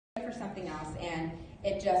for something else, and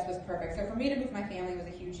it just was perfect. So for me to move my family was a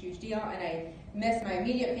huge, huge deal, and I miss my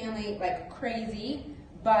immediate family like crazy,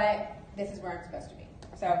 but this is where I'm supposed to be.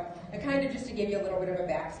 So kind of just to give you a little bit of a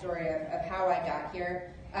backstory of how I got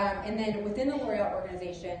here. And then within the L'Oreal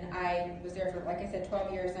organization, I was there for, like I said,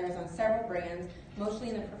 12 years, and I was on several brands, mostly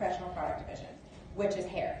in the professional product division, which is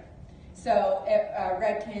hair. So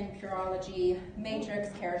Redken, Pureology, Matrix,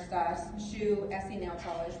 Kerastase, Shoe, Essie Nail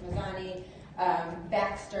Polish, Mazzani,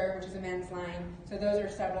 Baxter, which is a men's line. So those are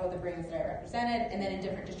several of the brands that I represented, and then in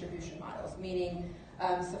different distribution models, meaning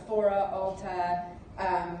Sephora, Ulta,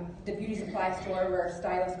 the beauty supply store where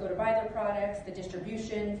stylists go to buy their products, the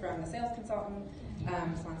distribution from the sales consultant,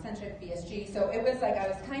 SalonCentric, BSG. So it was like I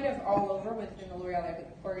was kind of all over within the L'Oreal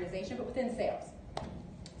organization, but within sales.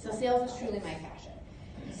 So sales is truly my passion.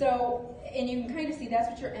 So, and you can kind of see that's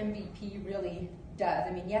what your MVP really does.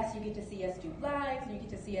 I mean, yes, you get to see us do lives, and you get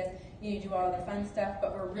to see us, do all the fun stuff,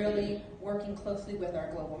 but we're really working closely with our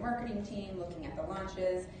global marketing team, looking at the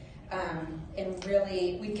launches, and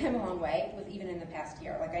really, we've come a long way with even in the past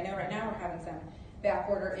year. Like I know right now we're having some back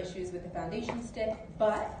order issues with the foundation stick,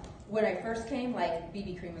 but when I first came, like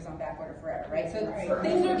BB cream was on back order forever, right? So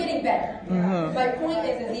things are getting better. Mm-hmm. My point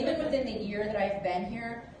is even within the year that I've been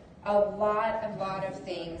here, a lot of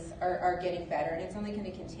things are getting better, and it's only going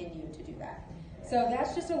to continue to do that. So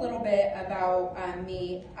that's just a little bit about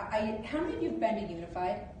me. How many of you have been to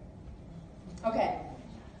Unified? Okay.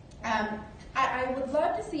 I would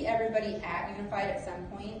love to see everybody at Unified at some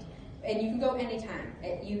point, and you can go anytime.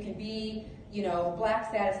 You can be, black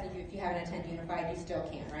status, and if you haven't attended Unified, you still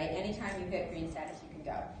can, right? Anytime you hit green status, you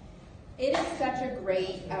can go. It is such a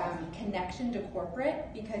great connection to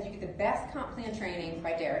corporate because you get the best comp plan training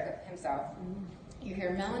by Derek himself. You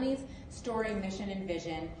hear Melanie's story, mission, and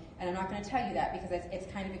vision, and I'm not going to tell you that because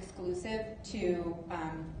it's kind of exclusive to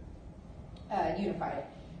Unified.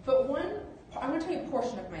 But I'm going to tell you a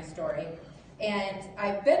portion of my story, and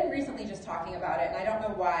I've been recently just talking about it, and I don't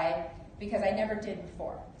know why, because I never did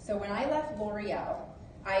before. So when I left L'Oreal,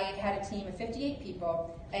 I had a team of 58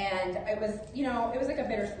 people, and it was like a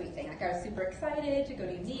bittersweet thing. Like I was super excited to go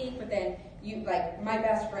to Younique, but then my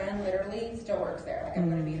best friend literally still works there. Like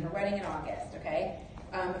I'm going to be at her wedding in August, okay?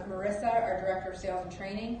 Marissa, our director of sales and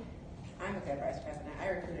training, I'm a good vice president. I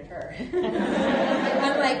recruited her.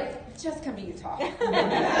 I'm like, just come to Utah. I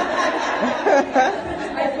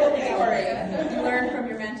told the story. You learn from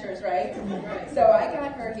your mentors, right? So I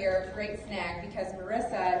got her here, great snag, because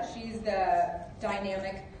Marissa, she's the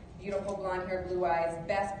dynamic, beautiful blonde hair, blue eyes,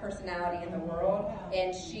 best personality in the world,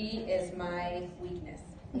 and she is my weakness,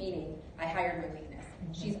 meaning I hired my weakness.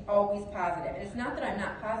 She's always positive. And it's not that I'm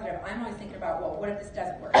not positive. I'm always thinking about, well, what if this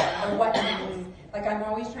doesn't work? Or what next? Like, I'm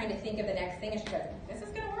always trying to think of the next thing, and she goes, this is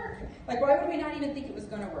going to work. Like, why would we not even think it was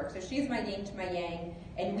going to work? So she's my yin to my yang,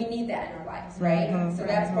 and we need that in our lives, right? So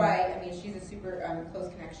that's why, she's a super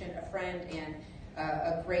close connection, a friend, and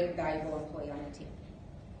a great, valuable employee on the team.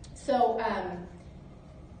 So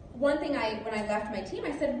one thing when I left my team,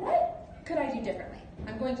 I said, what could I do differently?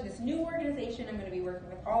 I'm going to this new organization. I'm going to be working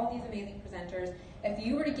with all of these amazing presenters. If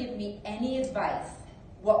you were to give me any advice,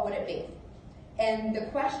 what would it be? And the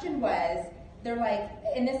question was, they're like,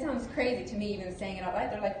 and this sounds crazy to me even saying it out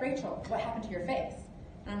loud, they're like, Racheal, what happened to your face?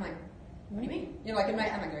 And I'm like, what do you mean? I'm like, do I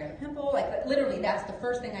have a pimple? Like, literally, that's the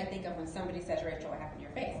first thing I think of when somebody says, Racheal, what happened to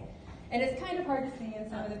your face? And it's kind of hard to see in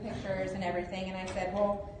some of the pictures and everything. And I said,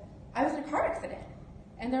 well, I was in a car accident.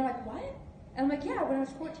 And they're like, what? And I'm like, yeah, when I was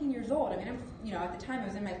 14 years old. At the time I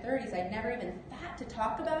was in my 30s. I'd never even thought to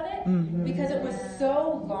talk about it because it was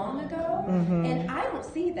so long ago, and I don't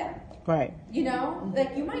see them. Right.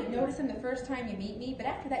 Like you might notice him the first time you meet me, but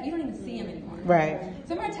after that you don't even see him anymore. Right.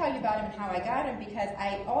 So I'm going to tell you about him and how I got him because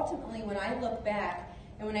I ultimately, when I look back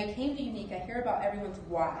and when I came to Younique, I hear about everyone's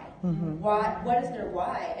why. What is their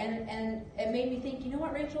why? And it made me think, you know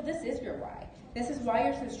what, Racheal, this is your why. This is why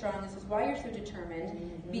you're so strong. This is why you're so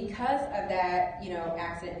determined because of that,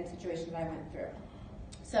 accident and situation that I went through.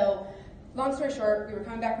 So, long story short, we were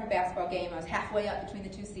coming back from a basketball game. I was halfway up between the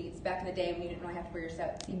two seats. Back in the day when you didn't really have to wear your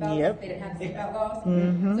seatbelt. Yep. They didn't have the seatbelt laws.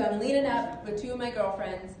 So I'm leaning up with two of my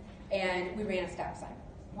girlfriends, and we ran a stop sign.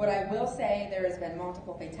 What I will say, there has been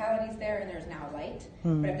multiple fatalities there, and there's now a light,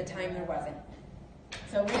 but at the time there wasn't.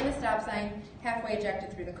 So ran the stop sign, halfway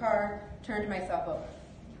ejected through the car, turned myself over.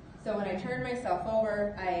 So when I turned myself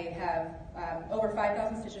over, I have over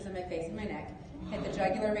 5,000 stitches in my face and my neck, hit the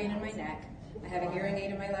jugular vein in my neck. I have a hearing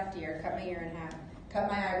aid in my left ear, cut my ear in half, cut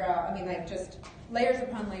my eyebrow. Just layers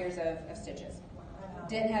upon layers of stitches.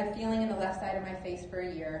 Didn't have feeling in the left side of my face for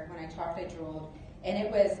a year. When I talked, I drooled. And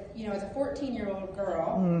it was, as a 14-year-old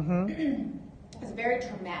girl, It was very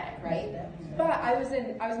traumatic, right? But I was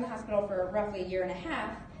in the hospital for roughly a year and a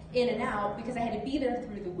half, in and out, because I had to be there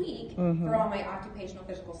through the week for all my occupational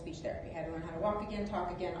physical speech therapy. I had to learn how to walk again,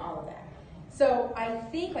 talk again, all of that. So I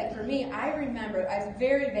think, like for me, I remember, I have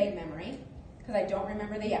very vague memory, because I don't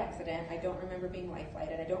remember the accident, I don't remember being life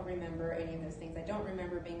flighted, I don't remember any of those things, I don't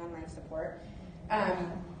remember being on life support.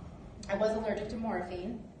 I was allergic to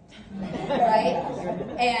morphine, right?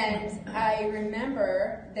 And I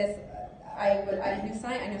remember this, I knew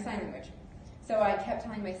sign language. So I kept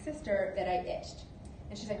telling my sister that I itched.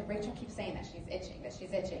 And she's like, Rachel keeps saying that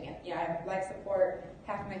she's itching. And I have life support,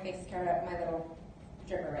 half of my face is covered up, my little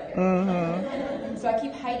dripper right here. So I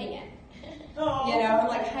keep hiding it. I'm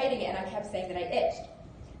like hiding it, and I kept saying that I itched.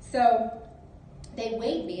 So they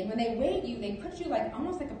weighed me, and when they weighed you, they put you like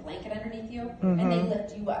almost like a blanket underneath you, and they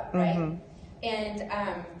lift you up, right? And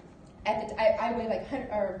I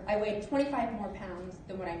weighed 25 more pounds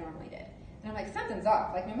than what I normally did. And I'm like, something's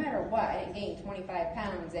off. Like, no matter what, I didn't gain 25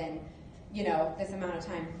 pounds in, this amount of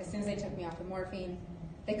time. As soon as they took me off the morphine,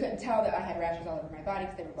 they couldn't tell that I had rashes all over my body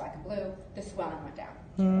because they were black and blue. The swelling went down.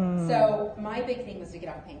 So my big thing was to get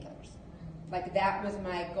off painkillers. Like, that was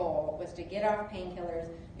my goal, was to get off painkillers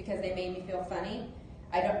because they made me feel funny.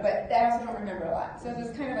 But I also don't remember a lot. So it was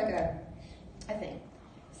kind of like a thing.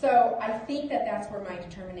 So I think that that's where my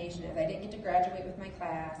determination is. I didn't get to graduate with my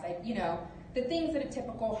class. The things that a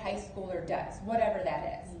typical high schooler does, whatever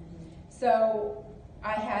that is. So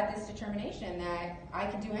I had this determination that I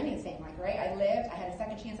could do anything. Like, right? I lived. I had a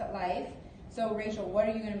second chance at life. So Racheal, what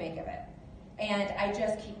are you going to make of it? And I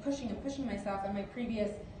just keep pushing and pushing myself. And my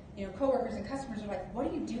previous, coworkers and customers are like, "What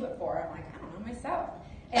do you do it for?" I'm like, "I don't know, myself."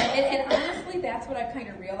 And honestly, that's what I've kind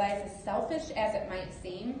of realized. As selfish as it might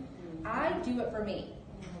seem, I do it for me.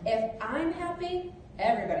 If I'm happy,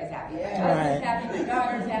 everybody's happy. My husband's happy, my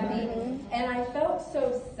daughter's happy. And I felt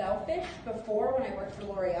so selfish before when I worked for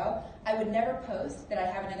L'Oreal. I would never post that I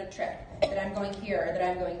have another trip, that I'm going here, or that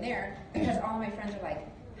I'm going there, because all my friends are like,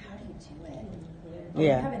 "How do you do it?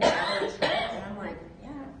 You have another trip?" And I'm like,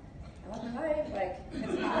 "Yeah, I love my life. Like,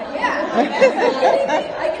 it's not,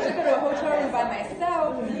 I get to go to a hotel room by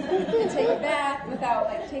myself and take a bath without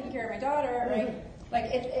taking care of my daughter, right?"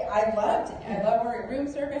 I loved it. I love ordering room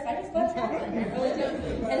service. I just love traveling. I really do.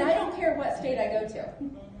 And I don't care what state I go to.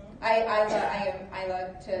 I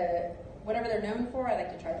love to, whatever they're known for, I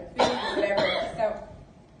like to try their food or whatever it is. So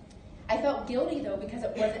I felt guilty, though, because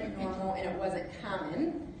it wasn't normal and it wasn't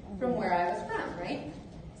common from where I was from, right?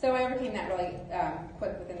 So I overcame that really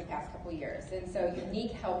quick within the past couple years. And so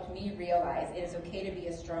Younique helped me realize it is okay to be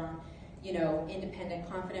a strong, independent,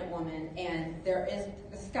 confident woman, and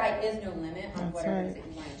the sky is no limit on whatever it is that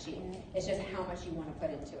you want to achieve. It's just how much you want to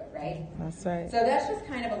put into it, right? That's right. So that's just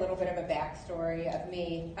kind of a little bit of a backstory of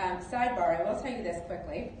me. Sidebar, I will tell you this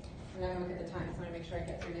quickly. I'm not going to look at the time, so I want to make sure I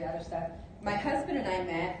get through the other stuff. My husband and I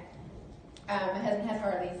met. My husband has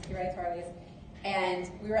Harleys. He rides Harleys. And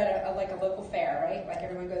we were at a local fair, right? Like,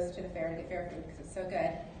 everyone goes to the fair to get fair food because it's so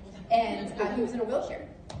good. And he was in a wheelchair.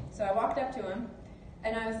 So I walked up to him,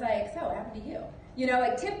 and I was like, "So, what happened to you?"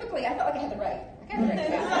 Typically, I felt like I had the right.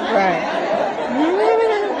 Right. I've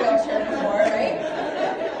been in a wheelchair before, right?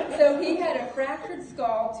 So he had a fractured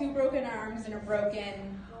skull, 2 broken arms, and a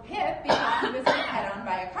broken hip because he was hit head-on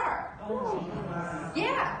by a car. Oh.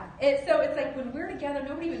 Yeah. So it's like when we're together,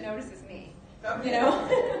 nobody even notices me.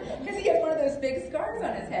 Because he has one of those big scars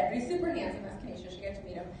on his head. He's super handsome. Kenesha should get to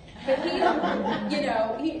meet him. But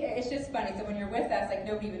it's just funny. So when you're with us,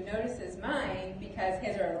 nobody even notices mine because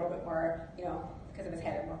his are a little bit more, because of his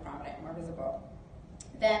head, are more prominent, more visible.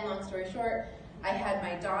 Then, long story short, I had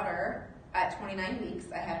my daughter at 29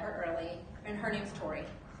 weeks. I had her early, and her name's Tori.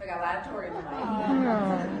 So I got a lot of Tori in my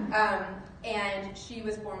life. And she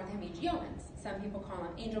was born with hemangiomas. Some people call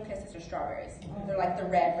them angel kisses or strawberries. They're like the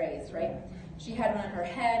red rays, right? She had one on her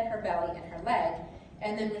head, her belly, and her leg.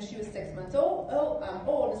 And then when she was 6 months old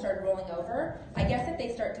and started rolling over, I guess if they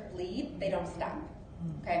start to bleed, they don't stop.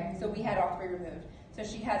 Okay, so we had all 3 removed. So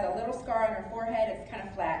she has a little scar on her forehead. It's kind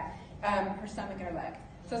of flat. Her stomach and her leg.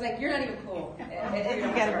 So it's like, you're not even cool. You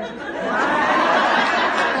don't get it.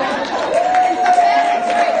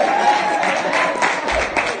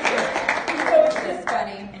 So it's just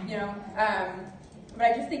funny, But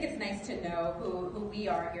I just think it's nice to know who we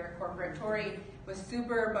are here at corporate. Tori was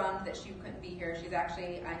super bummed that she couldn't be here. She's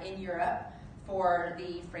actually in Europe for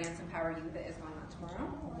the France Empower Youth that is going on tomorrow.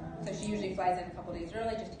 So she usually flies in a couple days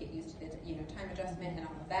early just to get used to the time adjustment and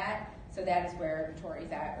all of that. So that is where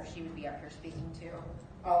Tori's at, or she would be up here speaking to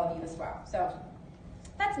all of you as well. So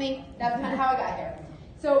that's me. That's kind of how I got here.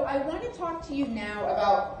 So I want to talk to you now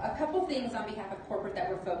about a couple things on behalf of corporate that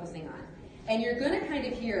we're focusing on. And you're going to kind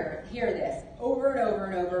of hear this over and over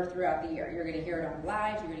and over throughout the year. You're going to hear it on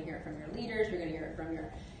live. You're going to hear it from your leaders. You're going to hear it from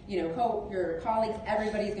your, your colleagues.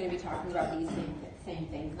 Everybody's going to be talking about these same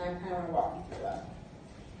things. And I'm kind of going to walk you through them.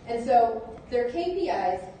 And so they're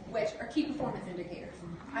KPIs, which are key performance indicators.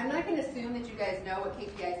 I'm not going to assume that you guys know what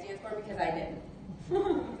KPI stands for because I didn't.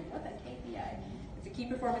 What's a KPI? It's a key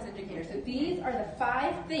performance indicator. So these are the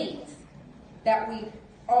 5 things that we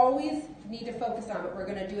always need to focus on, but we're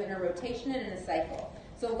going to do it in a rotation and in a cycle.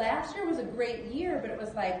 So last year was a great year, but it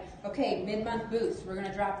was like, okay, mid-month boost, we're going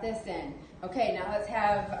to drop this in. Okay, now let's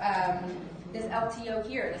have this LTO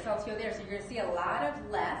here, this LTO there. So you're going to see a lot of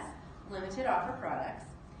less limited offer products.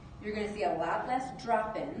 You're going to see a lot less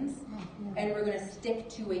drop-ins, and we're going to stick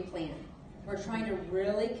to a plan. We're trying to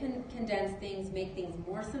really condense things, make things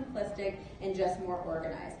more simplistic, and just more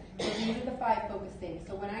organized. So these are the 5 focus things.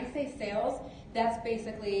 So when I say sales, that's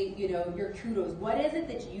basically, your kudos. What is it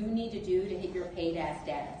that you need to do to hit your paid ads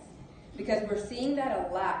status? Because we're seeing that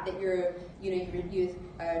a lot, that you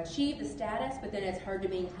achieve the status, but then it's hard to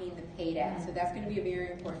maintain the paid ads. So that's going to be a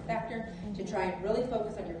very important factor to try and really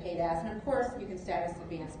focus on your paid ads. And of course, you can status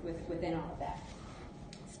advance within all of that.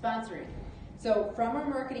 Sponsoring. So from our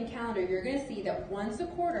marketing calendar, you're going to see that once a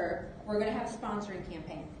quarter, we're going to have a sponsoring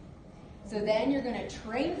campaign. So then you're going to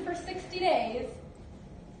train for 60 days,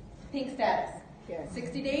 pink status. Yes.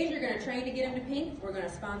 60 days, you're going to train to get them to pink, we're going to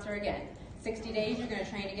sponsor again. 60 days, you're going to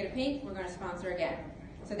train to get a pink, we're going to sponsor again.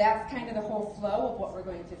 So that's kind of the whole flow of what we're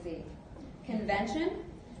going to see. Convention,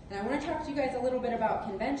 and I want to talk to you guys a little bit about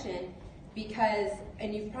convention because,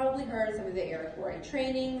 and you've probably heard some of the Eric Worre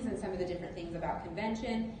trainings and some of the different things about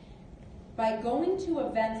convention. By going to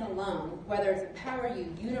events alone, whether it's Empower You,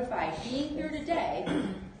 Unify, being here today,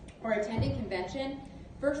 or attending convention,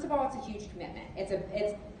 first of all, it's a huge commitment.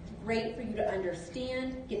 It's great for you to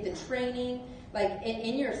understand, get the training, like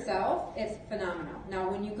in yourself, it's phenomenal. Now,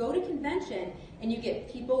 when you go to convention and you get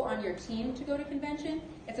people on your team to go to convention,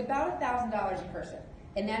 it's about $1,000 a person,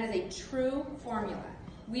 and that is a true formula.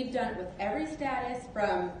 We've done it with every status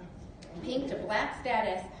from pink to black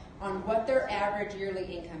status on what their average yearly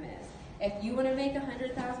income is. If you want to make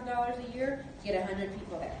 $100,000 a year, get 100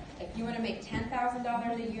 people there. If you want to make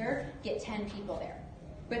 $10,000 a year, get 10 people there.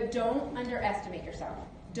 But don't underestimate yourself.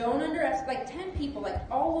 Don't underestimate, like 10 people, like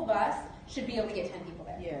all of us should be able to get 10 people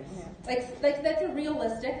there. Yes. Like that's a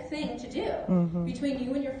realistic thing to do between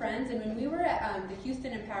you and your friends. And when we were at the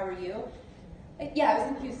Houston Empower You, I was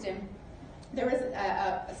in Houston. There was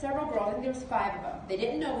several girls, I think there was 5 of them. They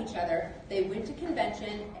didn't know each other. They went to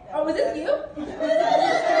convention. Oh, was this you?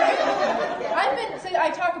 I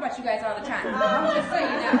talk about you guys all the time. Just so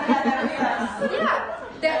you know.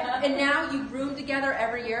 Yeah. And now you room together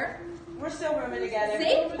every year? We're still rooming together.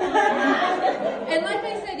 See? And like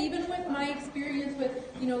I said, even with my experience with,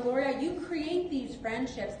 L'Oreal, you create these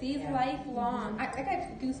friendships, these lifelong. I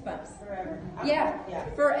got goosebumps. Forever. Yeah,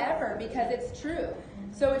 forever, because it's true.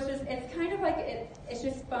 So it's kind of like, it's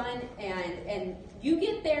just fun, and you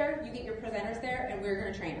get there, you get your presenters there, and we're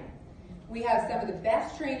going to train them. We have some of the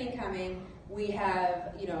best training coming. We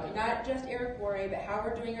have, not just Eric Worre, but how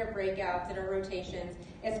we're doing our breakouts and our rotations.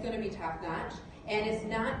 It's going to be top notch. And it's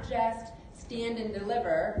not just stand and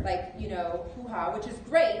deliver, like, hoo-ha, which is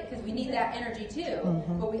great, because we need that energy too,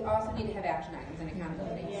 but we also need to have action items and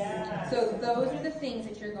accountability. Yeah. So those are the things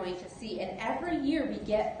that you're going to see. And every year we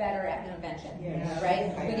get better at convention,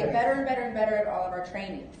 right? We get better and better and better at all of our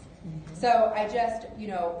trainings. So I just,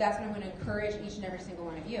 that's what I'm going to encourage each and every single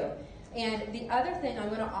one of you. And the other thing I'm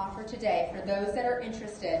going to offer today, for those that are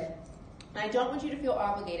interested, I don't want you to feel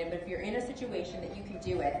obligated, but if you're in a situation that you can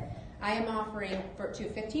do it, I am offering to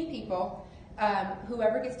 15 people,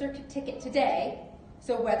 whoever gets their ticket today,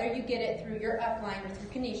 so whether you get it through your upline or through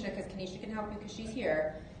Kanisha, because Kanisha can help you because she's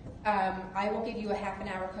here, I will give you a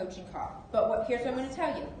half-an-hour coaching call. But here's what I'm going to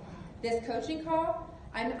tell you. This coaching call,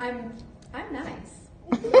 I'm nice.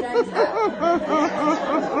 But I'm tough.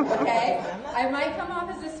 Okay? I might come off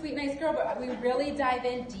as a sweet, nice girl, but we really dive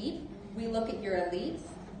in deep. We look at your elites.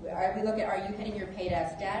 We look at, are you hitting your paid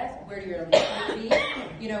ad status? Where do your elites need to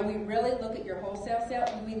be? We really look at your wholesale sales.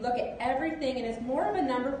 We look at everything, and it's more of a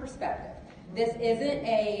number perspective. This isn't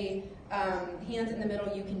a hands in the middle,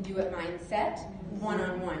 you can do it mindset,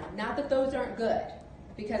 one-on-one. Not that those aren't good,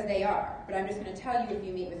 because they are. But I'm just going to tell you, if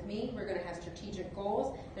you meet with me, we're going to have strategic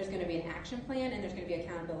goals. There's going to be an action plan, and there's going to be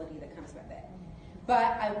accountability that comes with it.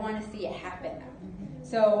 But I want to see it happen.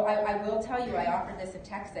 So I will tell you, I offered this in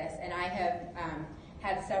Texas, and I have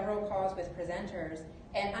had several calls with presenters,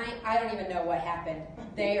 And I don't even know what happened.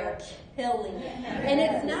 They are killing it. And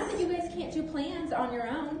it's not that you guys can't do plans on your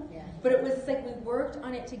own, but it was like we worked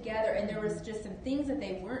on it together, and there was just some things that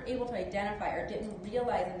they weren't able to identify or didn't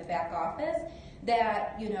realize in the back office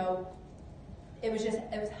that, you know, it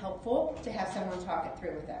was helpful to have someone talk it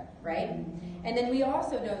through with them, right? And then we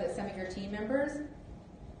also know that some of your team members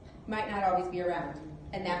might not always be around,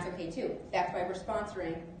 and that's okay too. That's why we're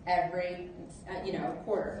sponsoring every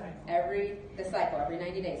quarter, the cycle, every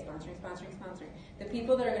 90 days, sponsoring. The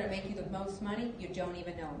people that are going to make you the most money, you don't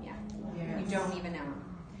even know them yet. Yes. You don't even know them.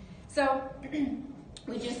 So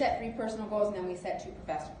we just set 3 personal goals, and then we set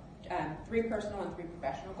 3 personal and 3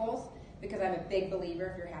 professional goals, because I'm a big believer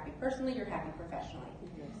if you're happy personally, you're happy professionally.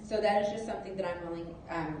 Yes. So that is just something that I'm willing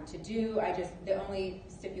to do. The only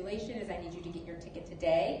stipulation is I need you to get your ticket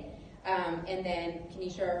today. And then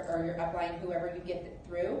Kenesha or your upline, whoever you get it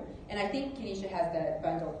through. And I think Kenesha has the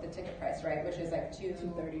bundle, the ticket price, right? Which is like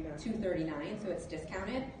 $239, so it's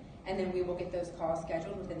discounted. And then we will get those calls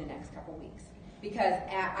scheduled within the next couple weeks. Because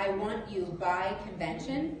I want you by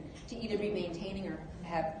convention to either be maintaining or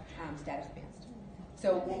have status advanced.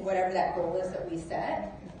 So whatever that goal is that we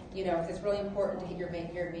set, you know, because it's really important to hit your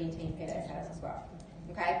maintain pay status as well.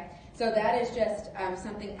 Okay? So that is just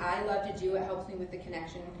something I love to do. It helps me with the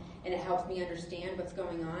connection, and it helps me understand what's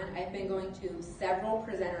going on. I've been going to several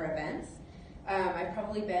presenter events. I've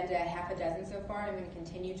probably been to half a dozen so far, and I'm going to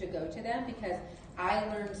continue to go to them because I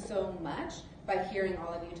learned so much by hearing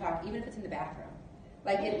all of you talk, even if it's in the bathroom.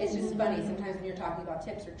 Like, it's just funny. Sometimes when you're talking about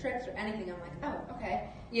tips or tricks or anything, I'm like, oh, okay.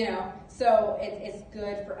 You know, so it's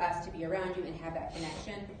good for us to be around you and have that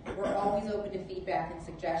connection. We're always open to feedback and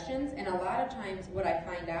suggestions, and a lot of times what I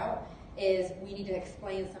find out is we need to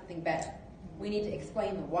explain something better. We need to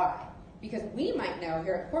explain the why. Because we might know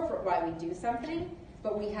here at corporate why we do something,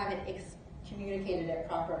 but we haven't communicated it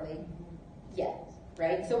properly yet,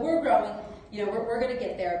 right? So we're growing. You know, we're going to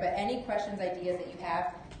get there, but any questions, ideas that you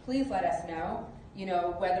have, please let us know. You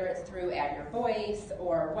know, whether it's through Add Your Voice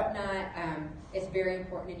or whatnot, it's very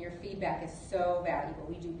important, and your feedback is so valuable.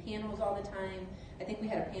 We do panels all the time. I think we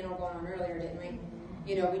had a panel going on earlier, didn't we?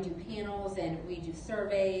 You know, we do panels and we do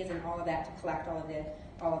surveys and all of that to collect all of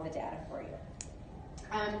the data for you.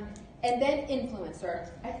 And then influencer.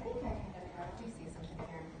 I think I kind of have. Do you see something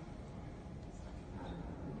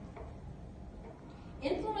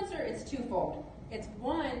here? Influencer is twofold. It's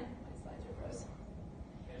one. My slides are frozen.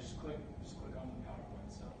 Yeah, just click on the PowerPoint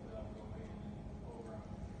stuff without going over.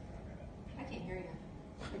 I can't hear you.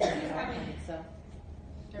 So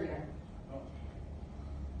There we go.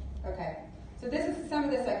 Okay. So some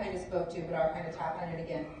of this I kind of spoke to, but I'll kind of tap on it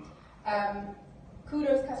again.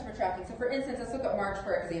 Kudos customer tracking. So for instance, let's look at March,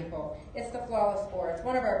 for example. It's the Flawless 4. It's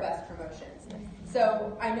one of our best promotions.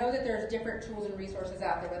 So I know that there's different tools and resources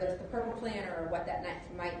out there, whether it's the Purple Planner or what that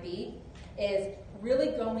might be, is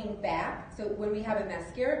really going back. So when we have a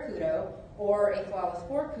mascara kudo or a Flawless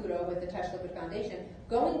 4 kudo with the Touch Liquid Foundation,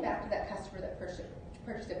 going back to that customer that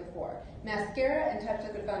purchased it before. Mascara and Touch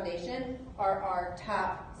Liquid Foundation are our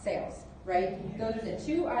top sales, right? Those are the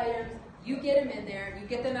 2 items. You get them in there, you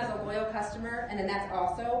get them as a loyal customer, and then that's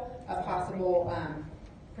also a possible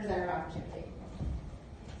presenter opportunity.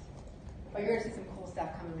 But you're going to see some cool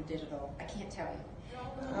stuff coming with digital. I can't tell you.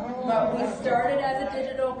 But we started as a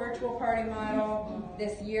digital virtual party model.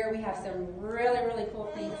 This year we have some really, really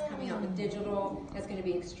cool things coming out with digital. That's going to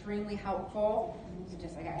be extremely helpful. I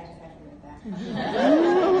just had to move that.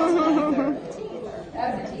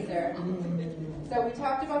 That was a teaser. So we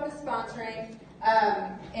talked about the sponsoring.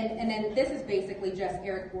 And then this is basically just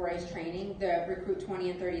Eric Boray's training, the Recruit 20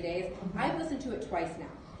 in 30 Days. I've listened to it twice now.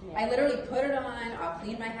 I literally put it on, I'll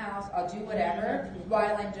clean my house, I'll do whatever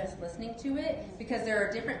while I'm just listening to it, because there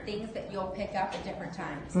are different things that you'll pick up at different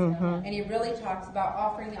times. And he really talks about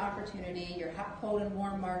offering the opportunity, your hot, cold, and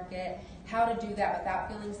warm market, how to do that without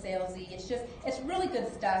feeling salesy. It's really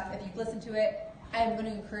good stuff. If you've listened to it, I'm going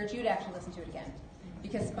to encourage you to actually listen to it again,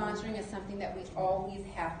 because sponsoring is something that we always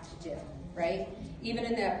have to do. Right? Even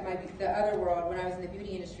in the other world, when I was in the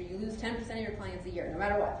beauty industry, you lose 10% of your clients a year, no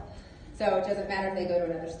matter what. So it doesn't matter if they go to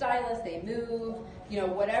another stylist, they move,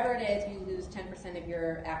 whatever it is, you lose 10% of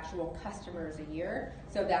your actual customers a year.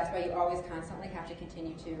 So that's why you always constantly have to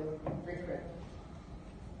continue to recruit.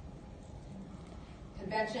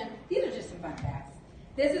 Convention, these are just some fun facts.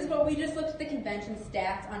 This is what we just looked at, the convention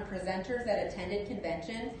stats on presenters that attended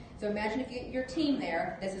convention. So imagine if you get your team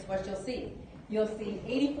there, this is what you'll see. You'll see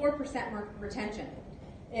 84% retention,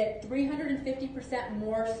 350%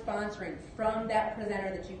 more sponsoring from that presenter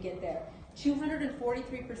that you get there,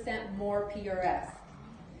 243% more PRS.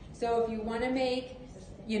 So if you want to make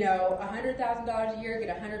you know, $100,000 a year, get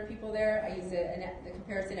 100 people there. I use the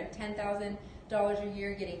comparison of $10,000 a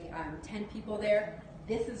year, getting 10 people there.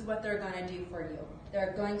 This is what they're going to do for you.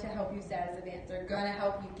 They're going to help you status advance. They're going to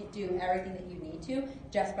help you do everything that you need to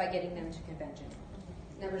just by getting them to convention.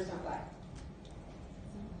 Numbers don't lie.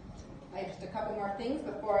 I have just a couple more things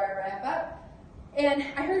before I wrap up. And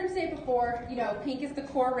I heard him say before, you know, pink is the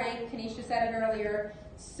core rank. Kanisha said it earlier.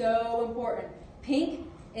 So important. Pink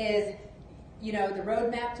is, you know, the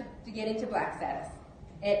roadmap to getting to black status.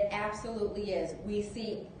 It absolutely is. We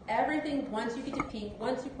see everything once you get to pink,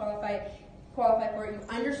 once you qualify for it, you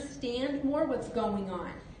understand more what's going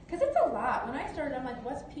on. Because it's a lot. When I started, I'm like,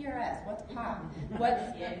 what's PRS? What's POP? What's,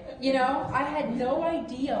 you know, I had no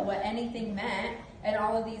idea what anything meant and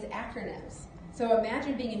all of these acronyms. So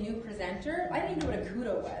imagine being a new presenter. I didn't even know what a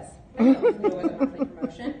kudo was. I didn't know what kudo was a monthly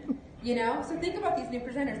promotion. You know? So think about these new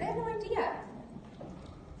presenters. They have no idea.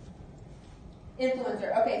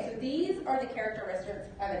 Influencer. Okay, so these are the characteristics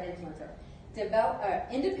of an influencer.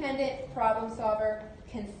 Independent problem solver,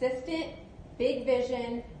 consistent, big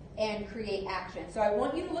vision, and create action. So I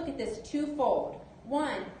want you to look at this twofold.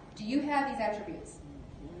 One, do you have these attributes?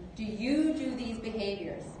 Do you do these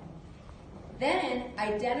behaviors? Then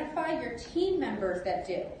identify your team members that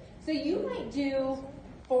do. So you might do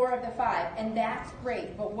 4 of the 5, and that's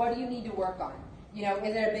great, but what do you need to work on? You know,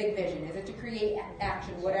 is it a big vision? Is it to create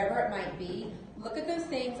action? Whatever it might be, look at those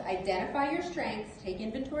things, identify your strengths, take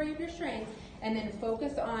inventory of your strengths, and then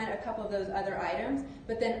focus on a couple of those other items,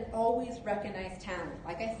 but then always recognize talent.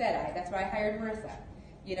 Like I said, that's why I hired Marissa.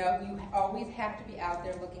 You know, you always have to be out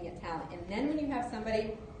there looking at talent. And then when you have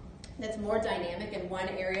somebody that's more dynamic in one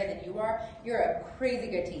area than you are, you're a crazy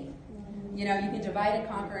good team. You know, you can divide and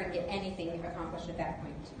conquer and get anything accomplished at that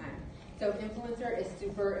point in time. So influencer is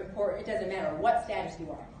super important. It doesn't matter what status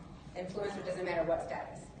you are. Influencer doesn't matter what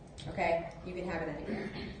status. Okay? You can have it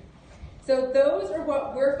anywhere. So those are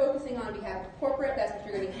what we're focusing on behalf of corporate. That's what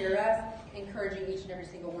you're going to hear us encouraging each and every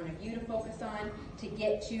single one of you to focus on to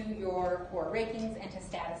get to your core rankings and to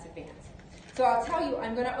status advance. So I'll tell you,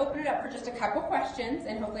 I'm going to open it up for just a couple questions,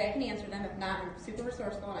 and hopefully I can answer them. If not, I'm super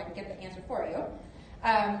resourceful and I can get the answer for you.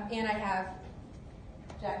 And I have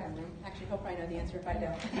Jack in the room. Actually, hope I know the answer if I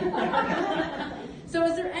don't. So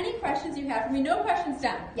is there any questions you have for me? No questions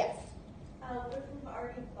done. Yes? If we've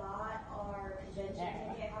already bought our convention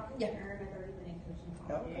ticket, how can we earn a 30-minute coaching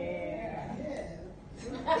call?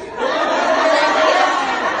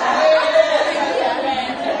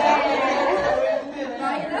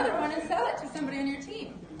 Buy another one and sell it to somebody on your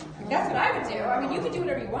team. That's what I would do. I mean, you can do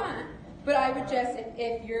whatever you want, but I would just,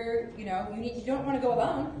 if you're, you know, you don't want to go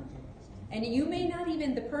alone, and you may not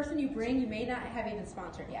even, the person you bring, you may not have even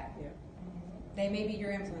sponsored yet. They may be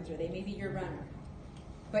your influencer. They may be your runner.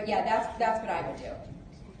 But yeah, that's what I would do.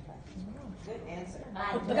 Good answer.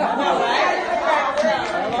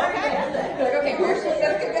 Okay, let's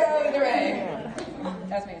go either way.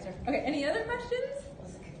 That's my answer. Okay, any other questions?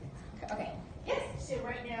 Okay. Yes. So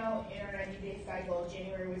right now, in our 90-day cycle,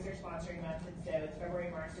 January was our sponsoring month, and so it's February,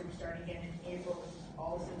 March, so we're starting again in April, which is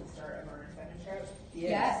also the start of our incentive trip.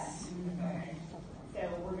 Yes. Okay. So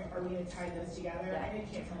are we going to tie those together? I know you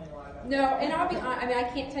can't tell me a lot about No, and I'll be honest, I mean, I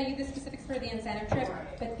can't tell you the specifics for the incentive trip,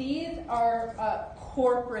 but these are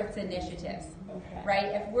corporate initiatives, right?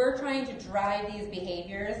 If we're trying to drive these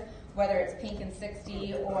behaviors, whether it's Pink and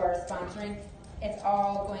 60 or sponsoring, it's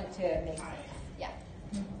all going to make sense. Yeah.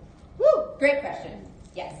 Woo! Great question.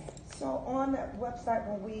 Yes. So on that website,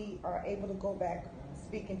 when we are able to go back,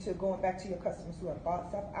 going back to your customers who have bought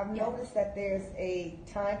stuff, I've noticed that there's a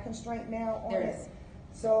time constraint now on it.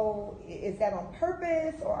 So is that on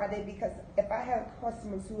purpose, or are they, because if I have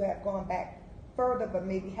customers who have gone back further but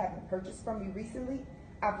maybe haven't purchased from me recently,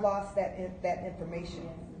 I've lost that information.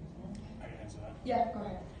 I can answer that. Yeah, go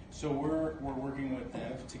ahead. So we're working with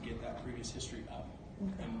Dev to get that previous history up,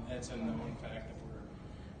 and that's a known fact that we're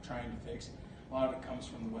trying to fix. A lot of it comes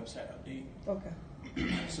from the website update. Okay.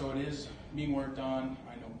 So it is being worked on.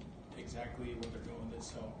 I know exactly what they're doing with it,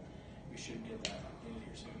 so we should get that updated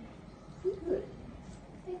here soon. Good.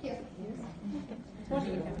 Thank you.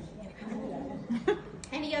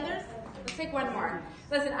 Any others? Let's take one more.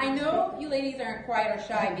 Listen, I know you ladies aren't quiet or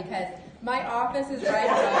shy because my office is right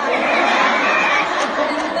above here.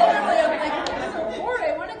 And literally, I'm like, I'm so bored.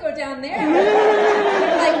 I want to go down there.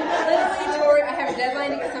 Like, literally, Tori, I have a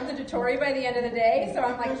deadline to get something to Tori by the end of the day, so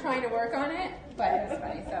I'm like trying to work on it. But it was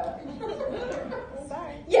funny, so.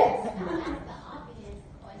 Sorry. Yes. I'll ask the obvious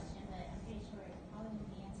question, but I'm pretty sure it probably would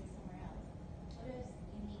be answered somewhere else. What is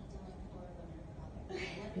Younique doing for women of color? What do we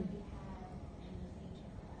have in the future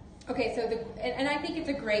for us? Okay, so and I think it's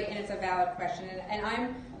a great and it's a valid question, and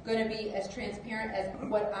I'm going to be as transparent as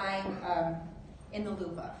what I'm in the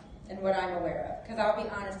loop of and what I'm aware of. Because I'll be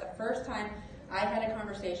honest, the first time I had a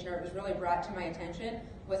conversation, or it was really brought to my attention,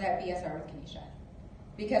 was at BSR with Kenesha.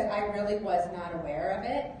 Because I really was not aware of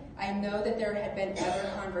it. I know that there had been other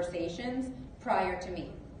conversations prior to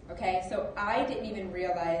me. Okay, so I didn't even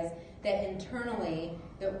realize that internally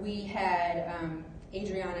that we had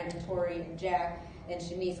Adriana and Tori and Jack and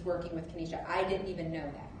Shanice working with Kenesha. I didn't even know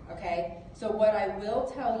that. Okay, so what I will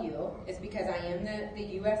tell you is, because I am the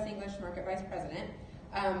U.S. English Market Vice President,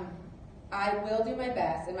 I will do my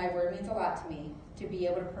best, and my word means a lot to me, to be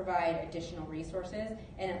able to provide additional resources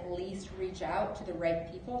and at least reach out to the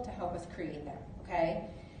right people to help us create them, okay?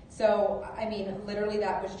 So, I mean, literally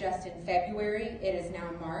that was just in February. It is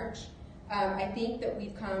now March. I think that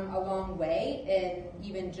we've come a long way in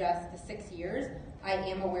even just the 6 years. I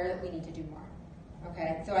am aware that we need to do more,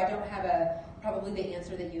 okay? So I don't have probably the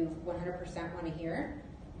answer that you 100% want to hear,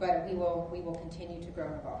 but we will continue to grow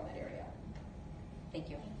and evolve in that area. Thank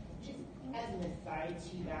you. Just as an aside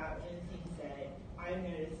to that, one of the things that I've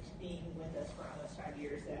noticed being with us for almost 5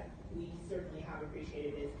 years that we certainly have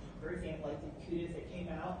appreciated is, for example, like the kudos that came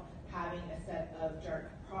out, having a set of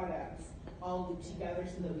dark products all looped together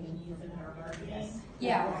so that we can use them in our marketing.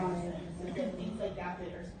 Yeah. Awesome. So things like that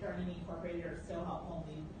that are starting to be incorporated are so helpful,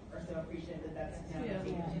 and we are so appreciative that that's now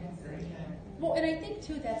taken into consideration. Well, and I think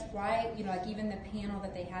too that's why, you know, like even the panel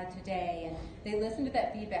that they had today, and they listen to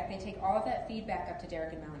that feedback, they take all of that feedback up to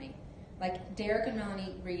Derek and Melanie. Like Derek and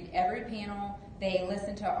Melanie read every panel, they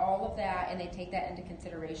listen to all of that, and they take that into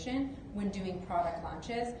consideration when doing product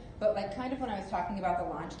launches. But like kind of when I was talking about the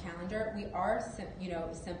launch calendar, we are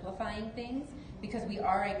simplifying things because we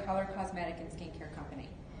are a color cosmetic and skincare company.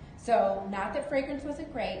 So not that fragrance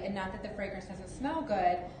wasn't great, and not that the fragrance doesn't smell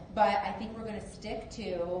good, but I think we're going to stick to,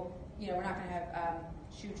 you know, we're not going to have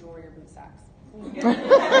shoe jewelry or boot socks.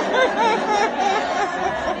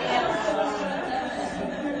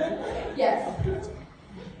 Yes.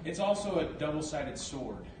 It's also a double-sided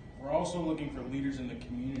sword. We're also looking for leaders in the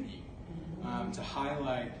community to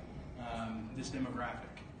highlight this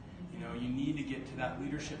demographic. You know, you need to get to that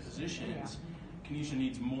leadership positions. Kenesha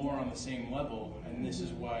needs more on the same level, and this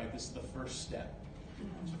is why this is the first step.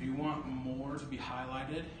 So if you want more to be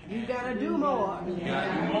highlighted, you gotta do more. You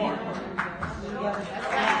gotta do more.